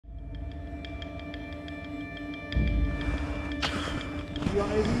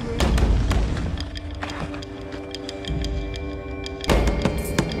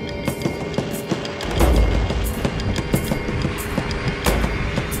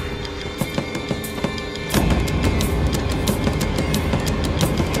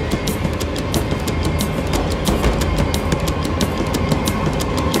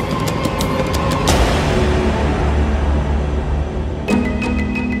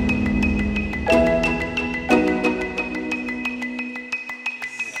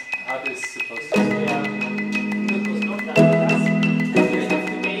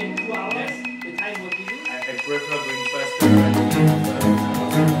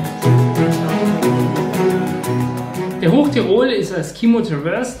The Hoch Tirol is a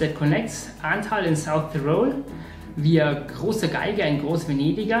Skimo-Traverse that connects Antal in South Tyrol via Großvenediger in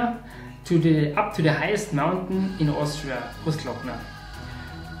Großvenediger up to the highest mountain in Austria, Großglockner.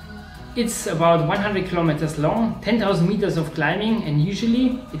 It's about 100 kilometers long, 10,000 meters of climbing, and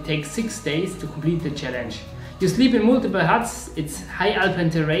usually it takes 6 days to complete the challenge. You sleep in multiple huts, it's high alpine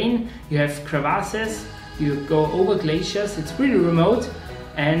terrain, you have crevasses, you go over glaciers, it's pretty remote,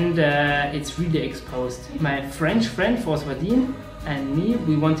 and it's really exposed. My French friend Francois and me,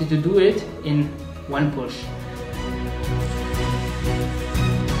 we wanted to do it in one push.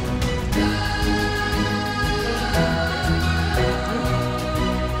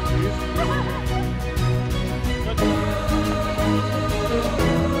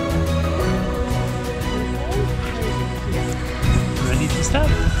 Ready to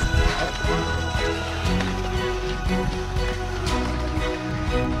start?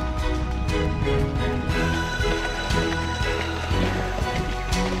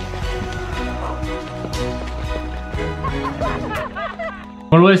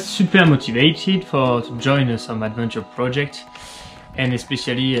 Always super motivated to join some adventure project, and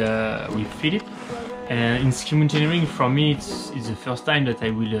especially with Philip. In ski mountaineering, for me, it's the first time that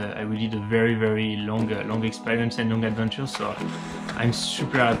I will did a very long experience and long adventure. So I'm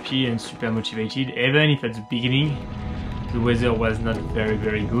super happy and super motivated. Even if at the beginning the weather was not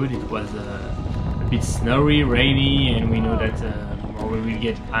very good, it was a bit snowy, rainy, and we know that the more we will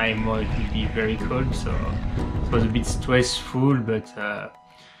get high, more it will be very cold. So it was a bit stressful, but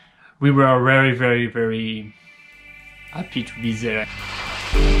we were very happy to be there.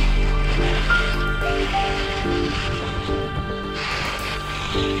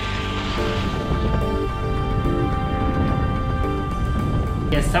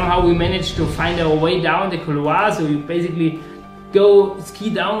 Yes, somehow we managed to find our way down the couloir, so you basically go ski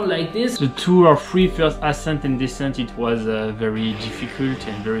down like this. The 2 or 3 first ascent and descent, it was very difficult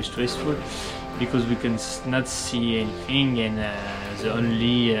and very stressful because we can not see anything, and the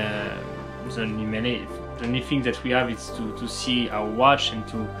only thing that we have is to see our watch and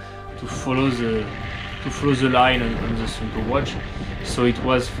to follow the line on the center watch. So it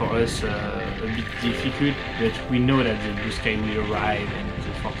was for us a bit difficult, but we know that the blue sky will arrive and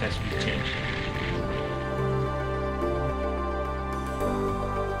the forecast will change.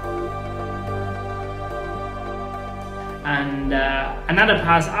 And another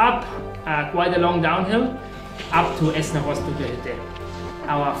pass up, quite a long downhill, up to Essener Rostocker.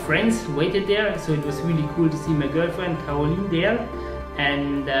 Our friends waited there, so it was really cool to see my girlfriend Caroline there,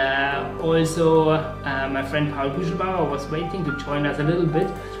 and also my friend Paul Büschelbauer was waiting to join us a little bit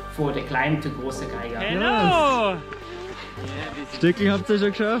for the climb to Großvenediger. Hello! Stückchen habt ihr schon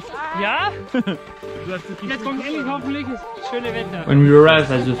geschafft? Ja? Jetzt kommt endlich hoffentlich das schöne Wetter. When we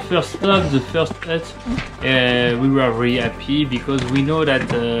arrived at the first stop, the first hut, we were very happy because we know that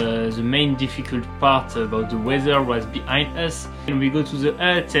the main difficult part about the weather was behind us. And we go to the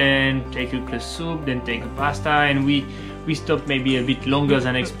hut and take a close soup, then take a pasta, and we stopped maybe a bit longer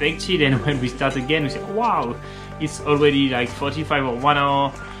than expected. And when we start again, we say, wow, it's already like 45 or 1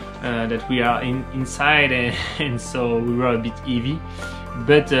 hour that we are inside, and so we were a bit heavy.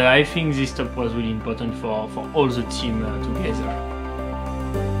 But I think this stop was really important for all the team together.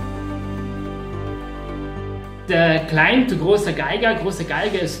 The climb to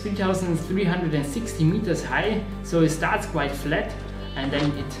Großvenediger is 3,360 meters high, so it starts quite flat and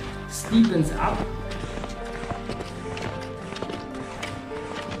then it steepens up.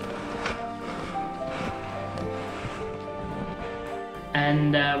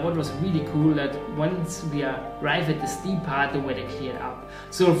 And what was really cool, that once we arrived at the steep part, the weather cleared up.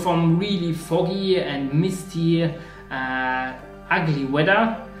 So from really foggy and misty, ugly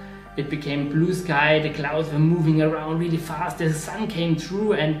weather, it became blue sky, the clouds were moving around really fast, the sun came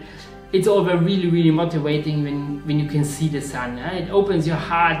through, and it's all really motivating when you can see the sun. It opens your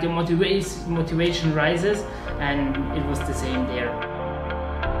heart, your motivation rises, and it was the same there.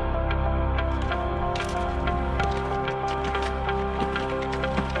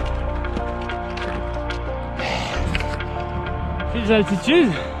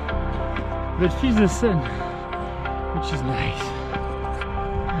 altitude, but feel the sun, which is nice.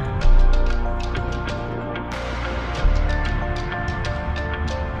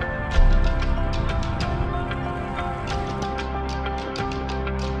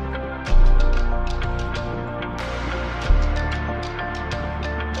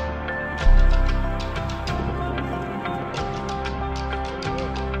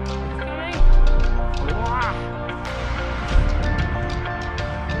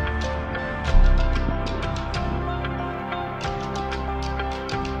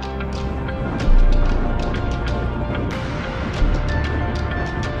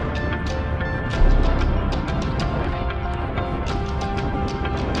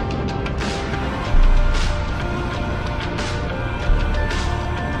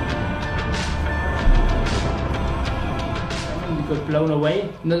 Blown away,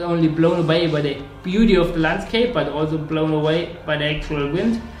 not only blown away by the beauty of the landscape, but also blown away by the actual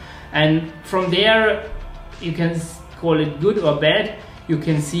wind. And from there, you can call it good or bad, you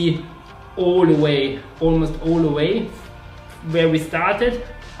can see all the way, almost all the way, where we started,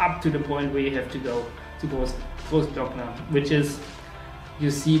 up to the point where you have to go to Großglockner, which is, you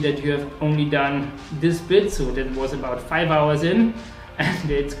see that you have only done this bit, so that was about 5 hours in,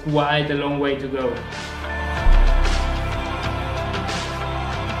 and it's quite a long way to go.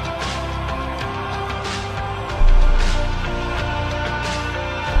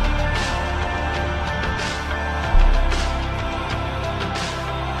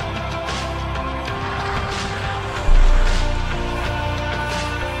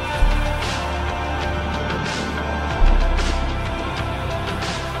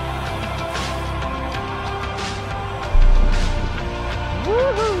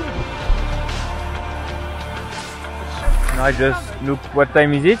 I just look what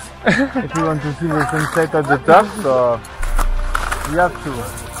time is it. If you want to see the sunset at the top, so you have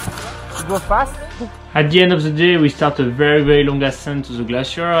to go fast. At the end of the day, we start a very long ascent to the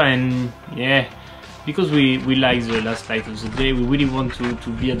glacier, and yeah, because we like the last light of the day, we really want to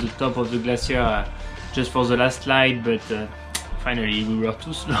be at the top of the glacier just for the last light, but finally we were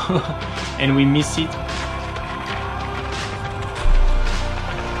too slow and we missed it.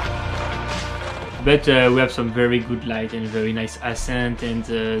 But we have some very good light and very nice ascent, and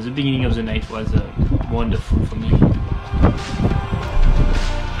the beginning of the night was wonderful for me.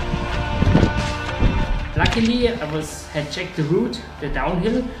 Luckily, I had checked the route, the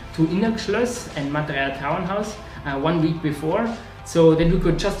downhill to Innerschloss and Material Townhouse 1 week before, so that we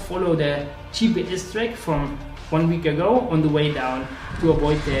could just follow the GPS track from 1 week ago on the way down to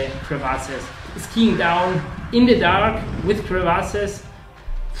avoid the crevasses. Skiing down in the dark with crevasses,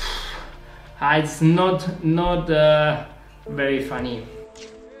 it's not very funny.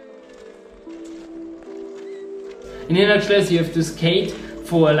 In Innerschloss you have to skate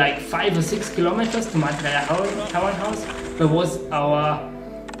for like 5 or 6 kilometers to Material Townhouse. That was our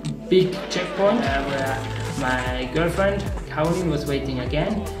big checkpoint where my girlfriend Caroline was waiting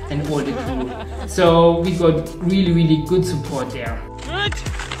again, and all the crew. So we got really good support there. Good!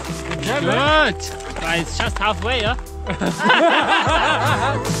 Good! It's just halfway, huh?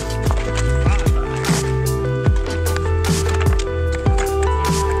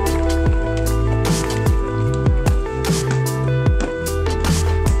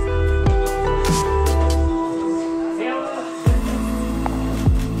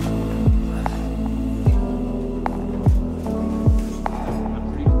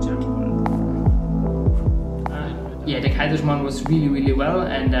 Yeah, the Kaiserschmarrn was really well,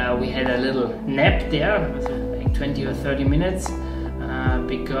 and we had a little nap there, like 20 or 30 minutes,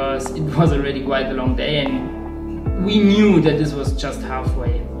 because it was already quite a long day and we knew that this was just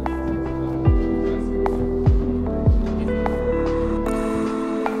halfway.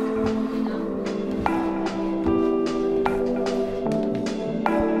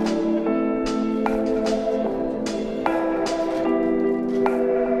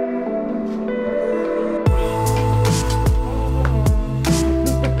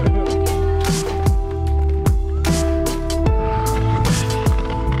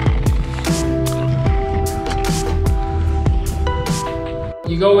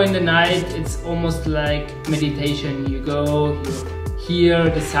 You go in the night, it's almost like meditation. You go, you hear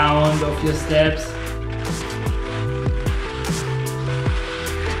the sound of your steps.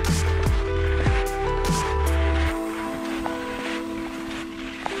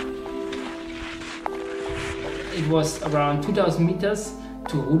 It was around 2000 meters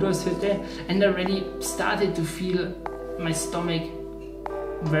to Rudolfshütte, and I already started to feel my stomach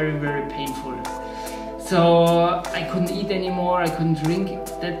very painful. So I couldn't eat anymore, I couldn't drink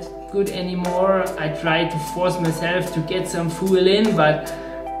that good anymore. I tried to force myself to get some fuel in, but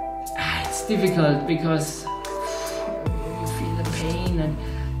it's difficult because you feel the pain and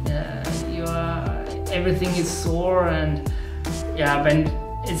everything is sore, and yeah, when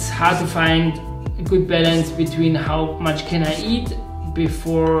it's hard to find a good balance between how much can I eat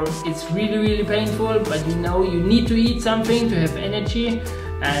before it's really painful, but you know you need to eat something to have energy.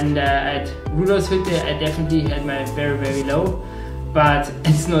 And at Rudolfshütte I definitely had my very low, but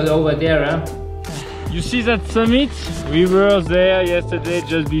it's not over there. Huh? You see that summit? We were there yesterday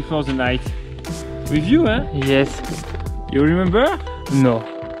just before the night. With you, huh? Yes. You remember? No.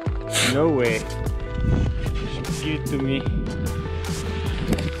 No way. Give it to me.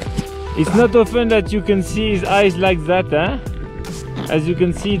 It's not often that you can see his eyes like that, huh? As you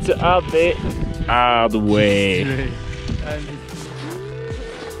can see, it's a hard way.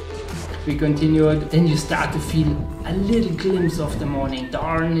 We continued, then you start to feel a little glimpse of the morning.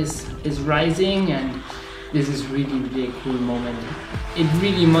 Dawn is rising, and this is really a cool moment. It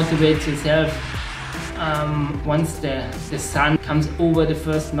really motivates yourself. Once the sun comes over the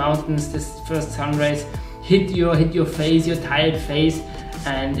first mountains, this first sunrise hit your face, your tired face,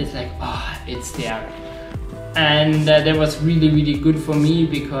 and it's like, oh, it's there. And that was really good for me,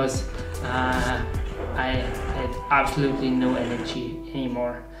 because I had absolutely no energy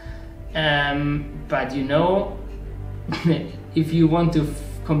anymore. But you know, if you want to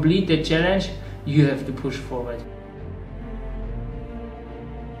complete the challenge, you have to push forward.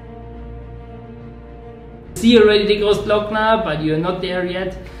 See already the Großglockner, but you're not there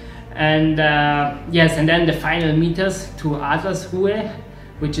yet. And yes, and then the final meters to Adlersruhe,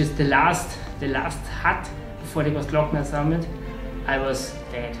 which is the last hut before the Großglockner summit. I was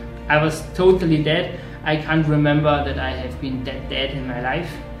dead. I was totally dead. I can't remember that I have been that dead in my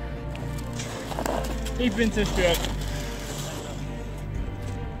life. Ich bin zerstört.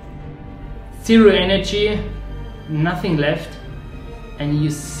 Zero energy, nothing left, and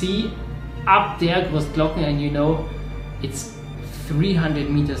you see up there Großglockner, and you know it's 300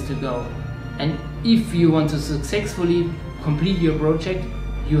 meters to go. And if you want to successfully complete your project,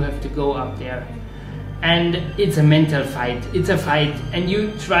 you have to go up there. And it's a mental fight. It's a fight, and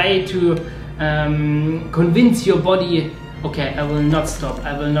you try to convince your body, okay, I will not stop,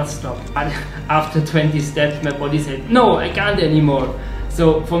 I will not stop. But after 20 steps, my body said, no, I can't anymore.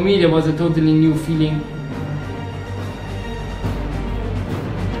 So for me, there was a totally new feeling.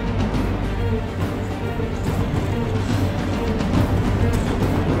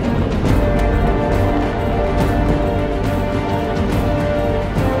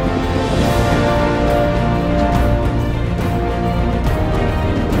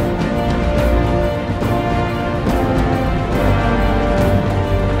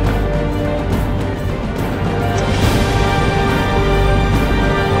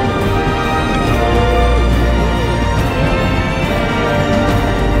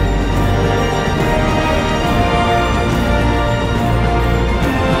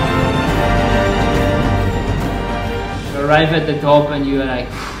 Arrive at the top and you're like,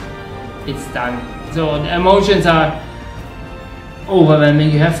 it's done. So the emotions are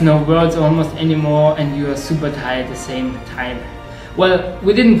overwhelming. You have no words almost anymore, and you are super tired at the same time. Well,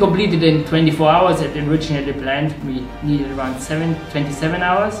 we didn't complete it in 24 hours as originally planned. We needed around 27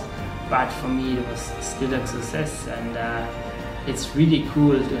 hours, but for me it was still a success, and it's really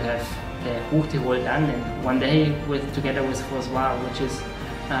cool to have the Hoch Tirol done in one day together with Francois, which is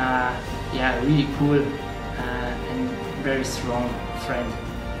yeah, really cool. And very strong friend.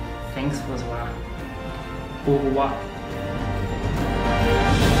 Thanks, Francois. Au revoir.